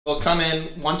We'll come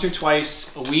in once or twice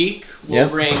a week. We'll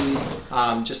bring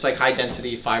just like high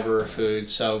density fiber food,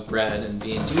 so bread and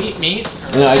beans. Do you eat meat?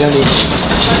 No, I don't eat meat.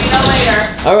 Let me know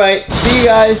later. All right, see you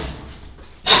guys.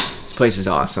 This place is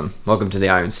awesome. Welcome to the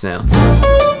Iron Snail.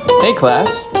 Hey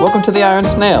class, welcome to the Iron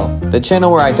Snail, the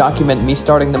channel where I document me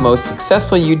starting the most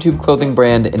successful YouTube clothing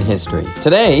brand in history.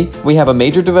 Today, we have a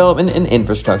major development in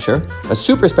infrastructure, a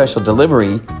super special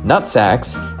delivery, nut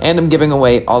sacks, and I'm giving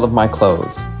away all of my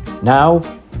clothes. Now,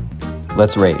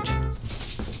 let's rage.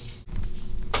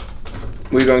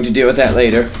 We're going to deal with that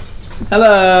later.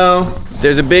 Hello!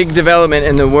 There's a big development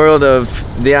in the world of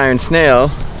the Iron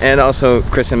Snail, and also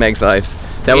Chris and Meg's life,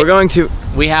 that we're going to...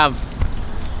 We have...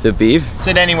 The beef?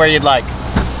 Sit anywhere you'd like.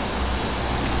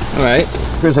 All right.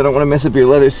 Chris, I don't want to mess up your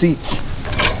leather seats.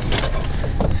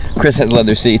 Chris has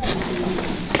leather seats.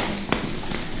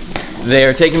 They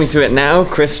are taking me to it now.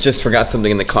 Chris just forgot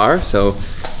something in the car, so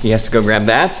he has to go grab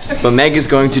that. But Meg is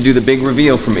going to do the big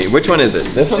reveal for me. Which one is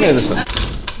it? This one or this one?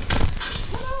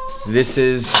 This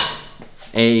is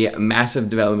a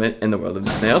massive development in the world of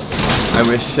the snail. I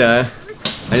wish, I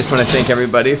just want to thank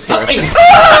everybody for...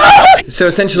 So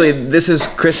essentially, this is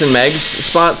Chris and Meg's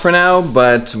spot for now,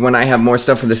 but when I have more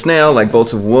stuff for the snail, like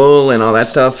bolts of wool and all that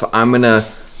stuff, I'm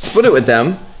gonna split it with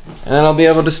them, and then I'll be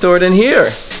able to store it in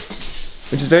here,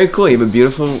 which is very cool. You have a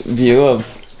beautiful view of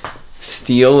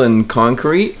steel and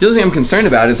concrete. The other thing I'm concerned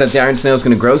about is that the Iron Snail is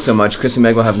gonna grow so much, Chris and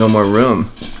Meg will have no more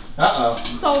room. Uh-oh.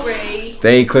 Sorry.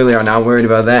 They clearly are not worried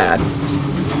about that.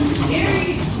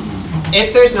 Scary.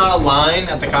 If there's not a line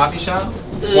at the coffee shop,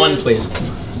 one please.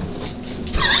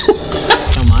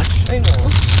 So much. I know.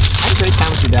 I had a great time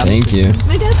with your dad. Thank you.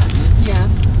 My dad? Yeah.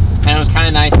 And it was kind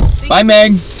of nice. Bye,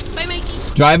 Meg. Bye,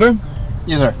 Mikey. Driver,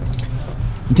 Yes, sir.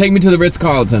 take me to the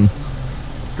Ritz-Carlton.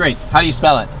 Great. How do you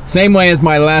spell it? Same way as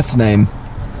my last name.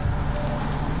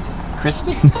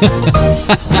 Christy?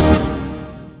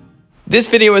 This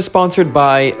video is sponsored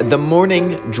by The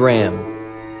Morning Dram.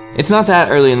 It's not that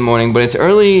early in the morning, but it's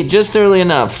early, just early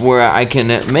enough where I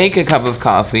can make a cup of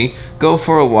coffee, go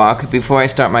for a walk before I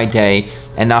start my day,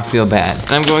 and not feel bad.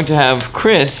 And I'm going to have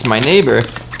Chris, my neighbor,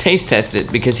 taste test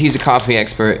it because he's a coffee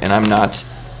expert and I'm not.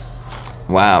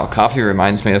 Wow, coffee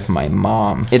reminds me of my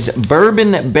mom. It's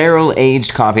bourbon barrel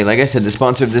aged coffee. Like I said, the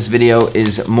sponsor of this video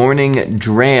is Morning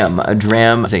Dram. A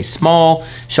dram is a small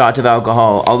shot of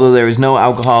alcohol. Although there is no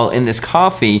alcohol in this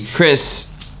coffee, Chris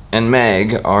and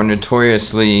Meg are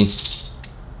notoriously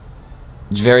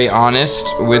very honest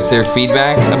with their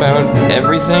feedback about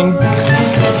everything.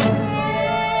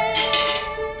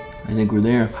 I think we're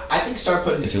there. I think start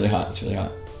putting... It's really hot, it's really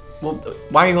hot. Well,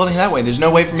 why are you holding it that way? There's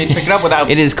no way for me to pick it up without...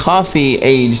 It is coffee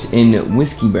aged in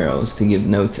whiskey barrels to give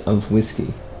notes of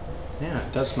whiskey. Yeah,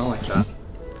 it does smell like that.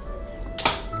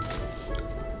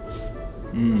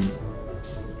 Mmm.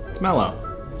 It's mellow.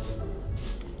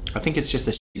 I think it's just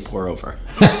a pour over.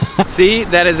 See,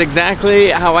 that is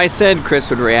exactly how I said Chris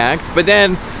would react, but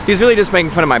then he's really just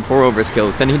making fun of my pour over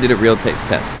skills. Then he did a real taste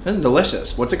test. This is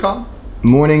delicious. What's it called?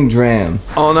 Morning Dram.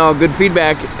 All in all, good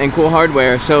feedback and cool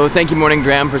hardware, so thank you Morning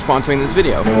Dram for sponsoring this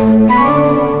video.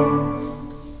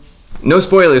 No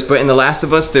spoilers, but in The Last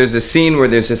of Us, there's this scene where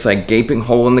there's this like gaping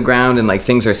hole in the ground and like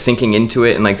things are sinking into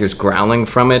it and like there's growling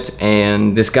from it,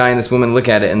 and this guy and this woman look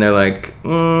at it and they're like,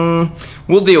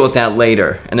 we'll deal with that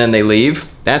later, and then they leave.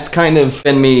 That's kind of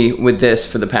been me with this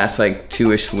for the past like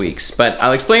 2-ish weeks, but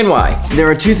I'll explain why. There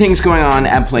are two things going on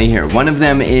at play here. One of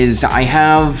them is I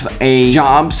have a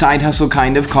job, side hustle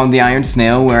kind of, called the Iron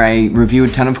Snail, where I review a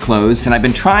ton of clothes, and I've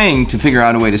been trying to figure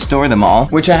out a way to store them all,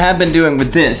 which I have been doing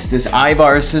with this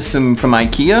IVAR system from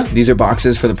IKEA. These are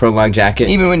boxes for the Prologue jacket.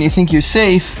 Even when you think you're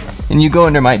safe, and you go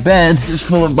under my bed, there's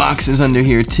full of boxes under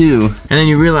here too. And then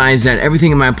you realize that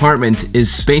everything in my apartment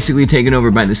is basically taken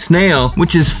over by the snail,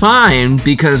 which is fine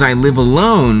because I live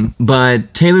alone,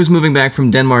 but Taylor's moving back from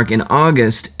Denmark in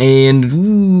August,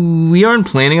 and we aren't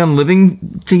planning on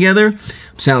living together.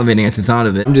 I'm salivating at the thought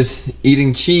of it. I'm just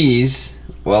eating cheese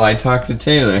while I talk to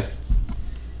Taylor.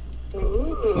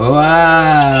 Ooh.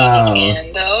 Wow.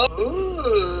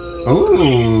 Ooh.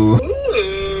 Ooh.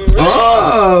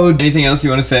 Oh! Anything else you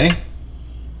want to say? No,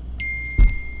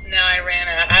 I ran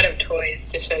out of toys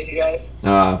to show you guys.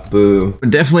 Ah, boo. We're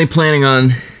definitely planning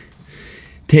on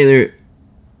Taylor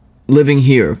living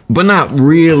here, but not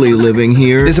really living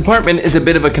here. This apartment is a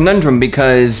bit of a conundrum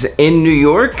because in New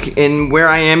York, in where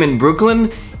I am in Brooklyn,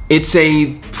 it's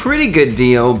a pretty good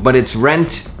deal, but it's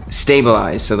rent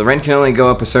stabilized. So the rent can only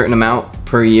go up a certain amount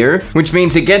per year, which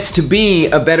means it gets to be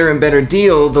a better and better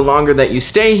deal the longer that you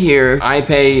stay here. I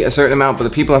pay a certain amount, but the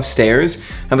people upstairs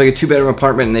have like a 2-bedroom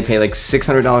apartment and they pay like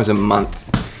 $600 a month.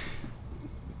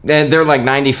 They're like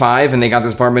 95 and they got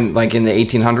this apartment like in the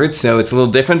 1800s, so it's a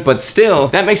little different, but still,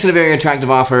 that makes it a very attractive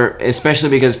offer, especially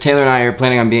because Taylor and I are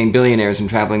planning on being billionaires and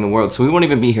traveling the world, so we won't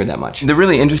even be here that much. The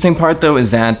really interesting part though is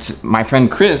that my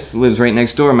friend Chris lives right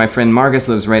next door, my friend Marcus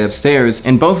lives right upstairs,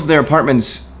 and both of their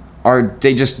apartments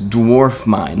they just dwarf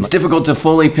mine. It's difficult to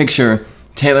fully picture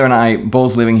Taylor and I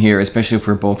both living here, especially if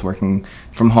we're both working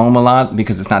from home a lot,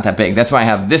 because it's not that big. That's why I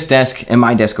have this desk and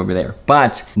my desk over there.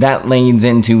 But that leads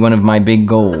into one of my big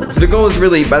goals. The goal is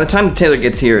really, by the time Taylor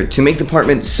gets here, to make the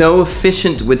apartment so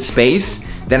efficient with space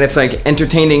that it's like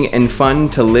entertaining and fun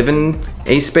to live in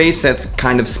a space that's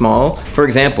kind of small. For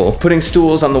example, putting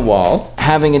stools on the wall,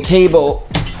 having a table,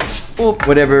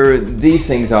 whatever these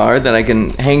things are that I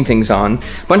can hang things on,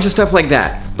 a bunch of stuff like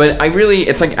that. But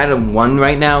it's like at a 1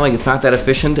 right now, like it's not that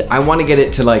efficient. I want to get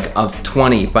it to like a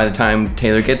 20 by the time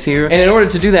Taylor gets here. And in order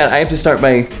to do that, I have to start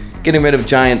by getting rid of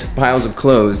giant piles of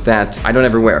clothes that I don't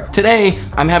ever wear. Today,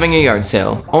 I'm having a yard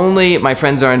sale. Only my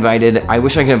friends are invited. I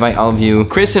wish I could invite all of you.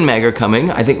 Chris and Meg are coming.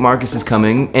 I think Marcus is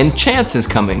coming, and Chance is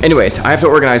coming. Anyways, I have to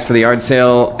organize for the yard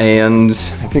sale, and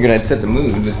I figured I'd set the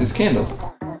mood with this candle.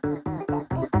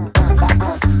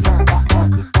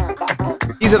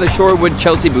 These are the Shorewood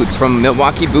Chelsea boots from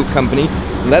Milwaukee Boot Company.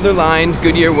 Leather lined,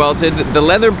 Goodyear welted. The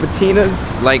leather patina's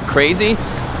like crazy.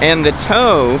 And the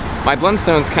toe, my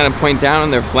Blundstones kind of point down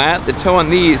and they're flat. The toe on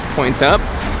these points up.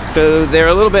 So they're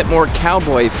a little bit more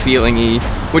cowboy feeling-y,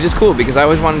 which is cool because I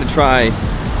always wanted to try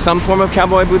some form of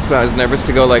cowboy boots, but I was nervous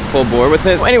to go like full bore with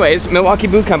it. Well, anyways, Milwaukee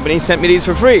Boot Company sent me these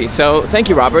for free. So thank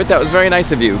you, Robert. That was very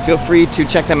nice of you. Feel free to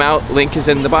check them out. Link is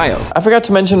in the bio. I forgot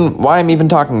to mention why I'm even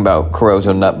talking about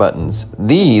xoxo nut buttons.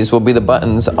 These will be the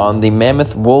buttons on the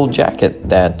mammoth wool jacket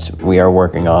that we are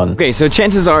working on. Okay, so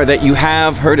chances are that you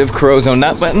have heard of xoxo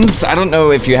nut buttons. I don't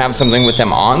know if you have something with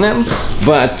them on them,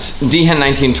 but Dhen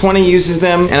 1920 uses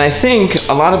them, and I think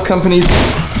a lot of companies...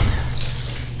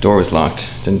 Door was locked.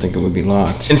 Didn't think it would be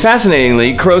locked. And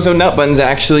fascinatingly, xoxo nut buttons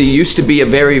actually used to be a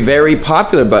very, very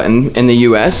popular button in the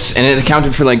US, and it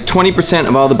accounted for like 20%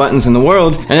 of all the buttons in the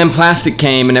world. And then plastic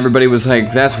came and everybody was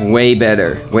like, that's way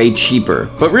better, way cheaper.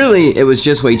 But really, it was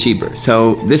just way cheaper.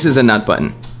 So this is a nut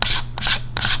button.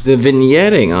 The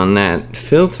vignetting on that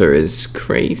filter is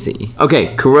crazy.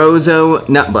 Okay, xoxo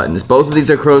nut buttons. Both of these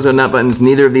are xoxo nut buttons.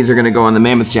 Neither of these are gonna go on the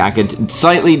mammoth jacket.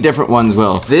 Slightly different ones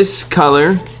will. This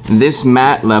color, this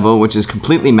matte level, which is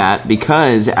completely matte,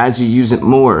 because as you use it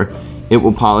more, it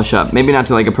will polish up. Maybe not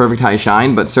to like a perfect high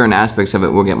shine, but certain aspects of it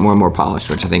will get more and more polished,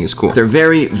 which I think is cool. They're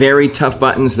very, very tough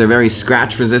buttons. They're very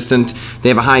scratch resistant. They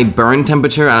have a high burn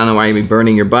temperature. I don't know why you'd be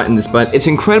burning your buttons, but it's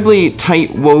incredibly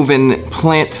tight woven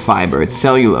plant fiber. It's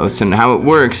cellulose, and how it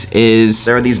works is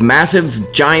there are these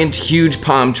massive, giant, huge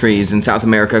palm trees in South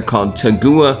America called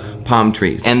tagua palm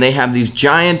trees, and they have these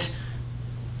giant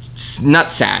nut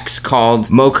sacks called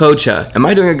mococha. Am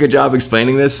I doing a good job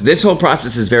explaining this? This whole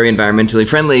process is very environmentally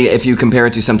friendly if you compare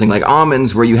it to something like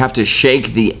almonds, where you have to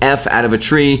shake the F out of a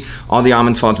tree, all the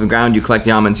almonds fall to the ground, you collect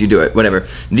the almonds, you do it, whatever.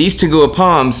 These tagua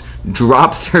palms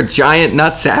drop their giant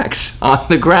nut sacks on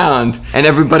the ground, and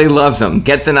everybody loves them.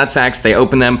 Get the nut sacks, they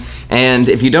open them, and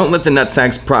if you don't let the nut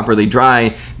sacks properly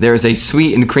dry, there's a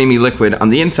sweet and creamy liquid on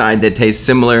the inside that tastes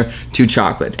similar to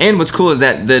chocolate. And what's cool is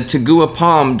that the tagua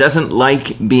palm doesn't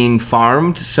like being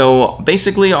farmed, so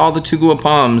basically all the tagua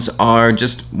palms are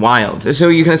just wild. So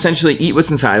you can essentially eat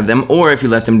what's inside of them, or if you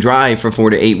let them dry for 4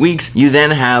 to 8 weeks, you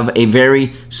then have a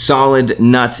very solid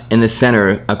nut in the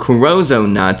center, a xoxo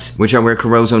nut, which are where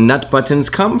xoxo nut buttons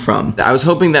come from. I was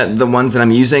hoping that the ones that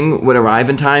I'm using would arrive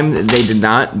in time. They did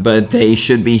not, but they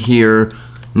should be here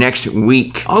next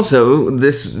week. Also,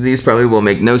 these probably will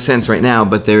make no sense right now,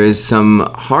 but there is some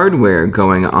hardware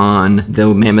going on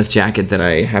the mammoth jacket that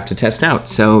I have to test out.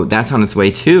 So that's on its way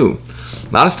too.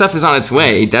 A lot of stuff is on its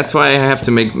way. That's why I have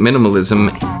to make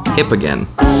minimalism hip again.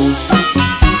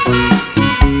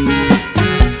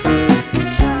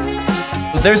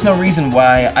 There's no reason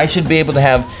why I should be able to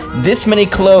have this many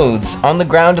clothes on the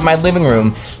ground in my living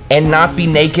room and not be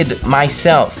naked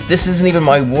myself. This isn't even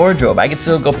my wardrobe. I could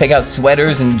still go pick out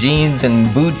sweaters and jeans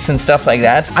and boots and stuff like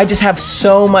that. I just have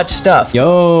so much stuff. Yo!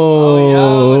 Oh,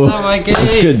 yo, what's up, Mikey?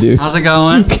 That's good, dude. How's it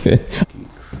going? Good.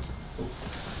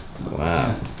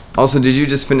 Wow. Also, did you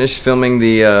just finish filming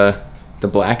the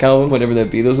Black Album, whatever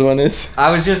that Beatles one is? I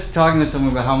was just talking to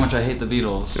someone about how much I hate the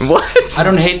Beatles. What? I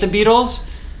don't hate the Beatles.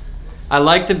 I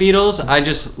like the Beatles, I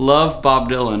just love Bob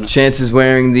Dylan. Chance is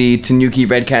wearing the Tanuki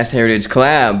Redcast Heritage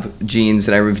collab jeans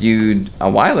that I reviewed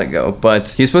a while ago, but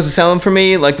he was supposed to sell them for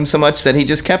me, liked them so much that he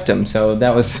just kept them, so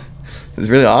that was, it was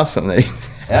really awesome that he...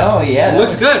 Oh yeah. It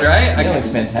looks good, right? It looks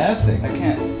fantastic. I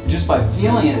can't. just by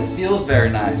feeling it, it feels very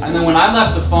nice. And then when I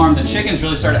left the farm, the chickens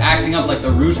really started acting up, like the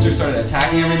rooster started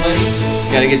attacking everybody.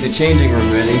 Gotta get the changing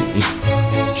room ready.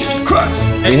 Jesus Christ!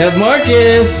 We have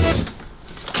Marcus!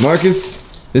 Marcus,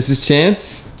 this is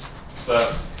Chance. What's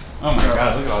up? Oh my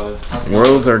god, look at all this.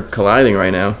 Worlds are colliding right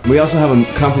now. We also have a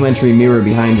complimentary mirror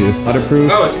behind you. Waterproof.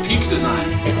 Oh, it's peak design.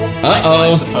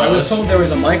 Uh-oh. I was told there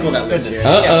was a Michael that lives here.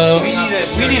 Uh-oh. We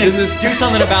need to do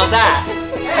something about that.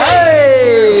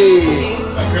 Hey!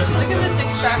 Look at this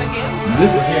extravaganza.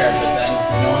 This We're here, but then,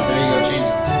 you know what, there you go, change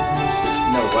it.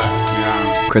 No way.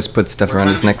 Yeah. Chris put stuff around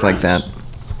his neck like that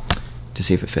to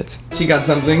see if it fits. She got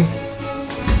something.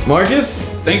 Marcus?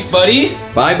 Thanks, buddy.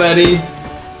 Bye, buddy.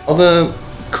 All the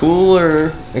cool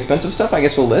or expensive stuff, I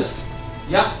guess we'll list.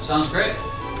 Yeah, sounds great.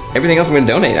 Everything else I'm gonna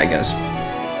donate, I guess.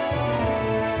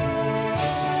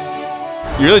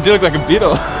 You really do look like a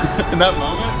beetle in that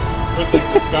moment. With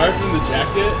like the scarf and the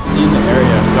jacket in the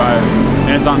area.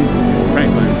 And it's on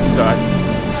Franklin, so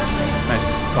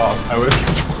nice call. I would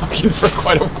have kept walking for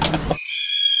quite a while.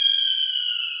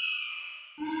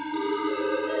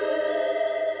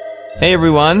 Hey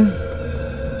everyone,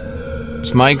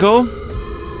 it's Michael.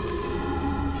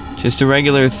 Just a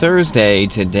regular Thursday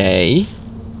today,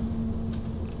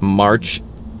 March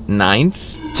 9th.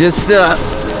 Just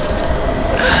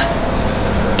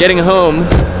getting home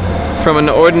from an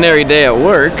ordinary day at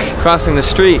work, crossing the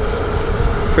street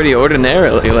pretty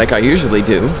ordinarily like I usually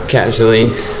do.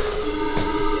 Casually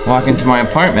walk into my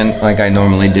apartment like I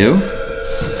normally do.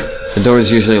 The door is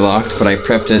usually locked, but I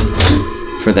prepped it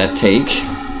for that take.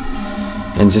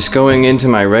 And just going into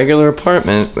my regular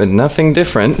apartment with nothing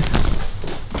different.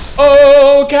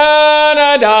 Oh,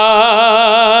 Canada!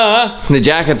 The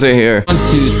jackets are here. 1,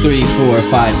 2, 3, 4,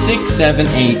 5, 6, 7,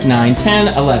 8, 9, 10,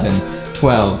 11,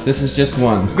 12. This is just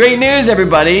one. Great news,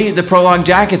 everybody! The Prologue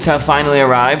jackets have finally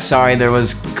arrived. Sorry, there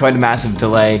was quite a massive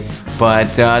delay,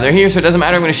 but they're here, so it doesn't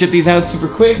matter. I'm gonna ship these out super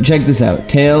quick. Check this out.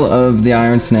 Tail of the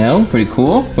Iron Snail. Pretty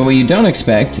cool. But what you don't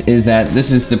expect is that this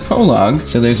is the prologue,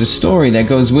 so there's a story that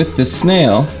goes with the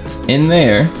snail in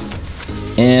there,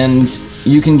 and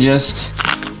you can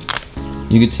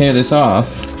tear this off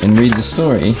and read the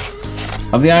story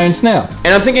of the Iron Snail.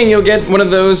 And I'm thinking you'll get one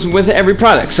of those with every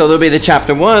product. So there'll be the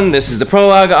chapter 1, this is the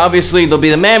prologue. Obviously there'll be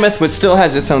the mammoth, which still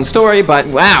has its own story, but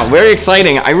wow, very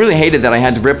exciting. I really hated that I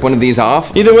had to rip one of these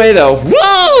off. Either way though,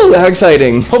 woo, how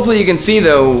exciting. Hopefully you can see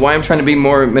though why I'm trying to be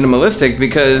more minimalistic,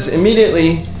 because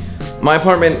immediately my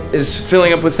apartment is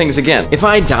filling up with things again. If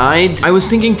I died, I was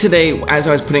thinking today as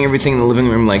I was putting everything in the living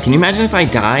room, like, can you imagine if I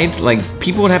died? Like,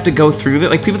 people would have to go through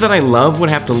that. Like, people that I love would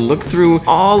have to look through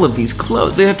all of these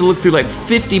clothes. They'd have to look through like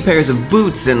 50 pairs of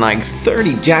boots and like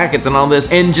 30 jackets and all this.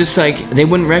 And just like, they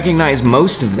wouldn't recognize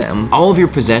most of them. All of your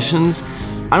possessions,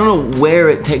 I don't know where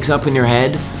it takes up in your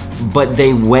head, but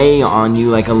they weigh on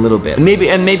you like a little bit.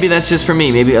 Maybe that's just for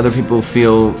me. Maybe other people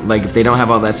feel like if they don't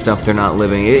have all that stuff, they're not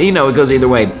living. You know, it goes either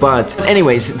way. But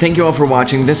anyways, thank you all for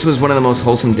watching. This was one of the most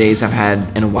wholesome days I've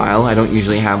had in a while. I don't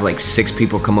usually have like 6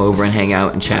 people come over and hang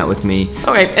out and chat with me.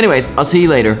 All right, anyways, I'll see you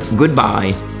later.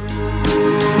 Goodbye.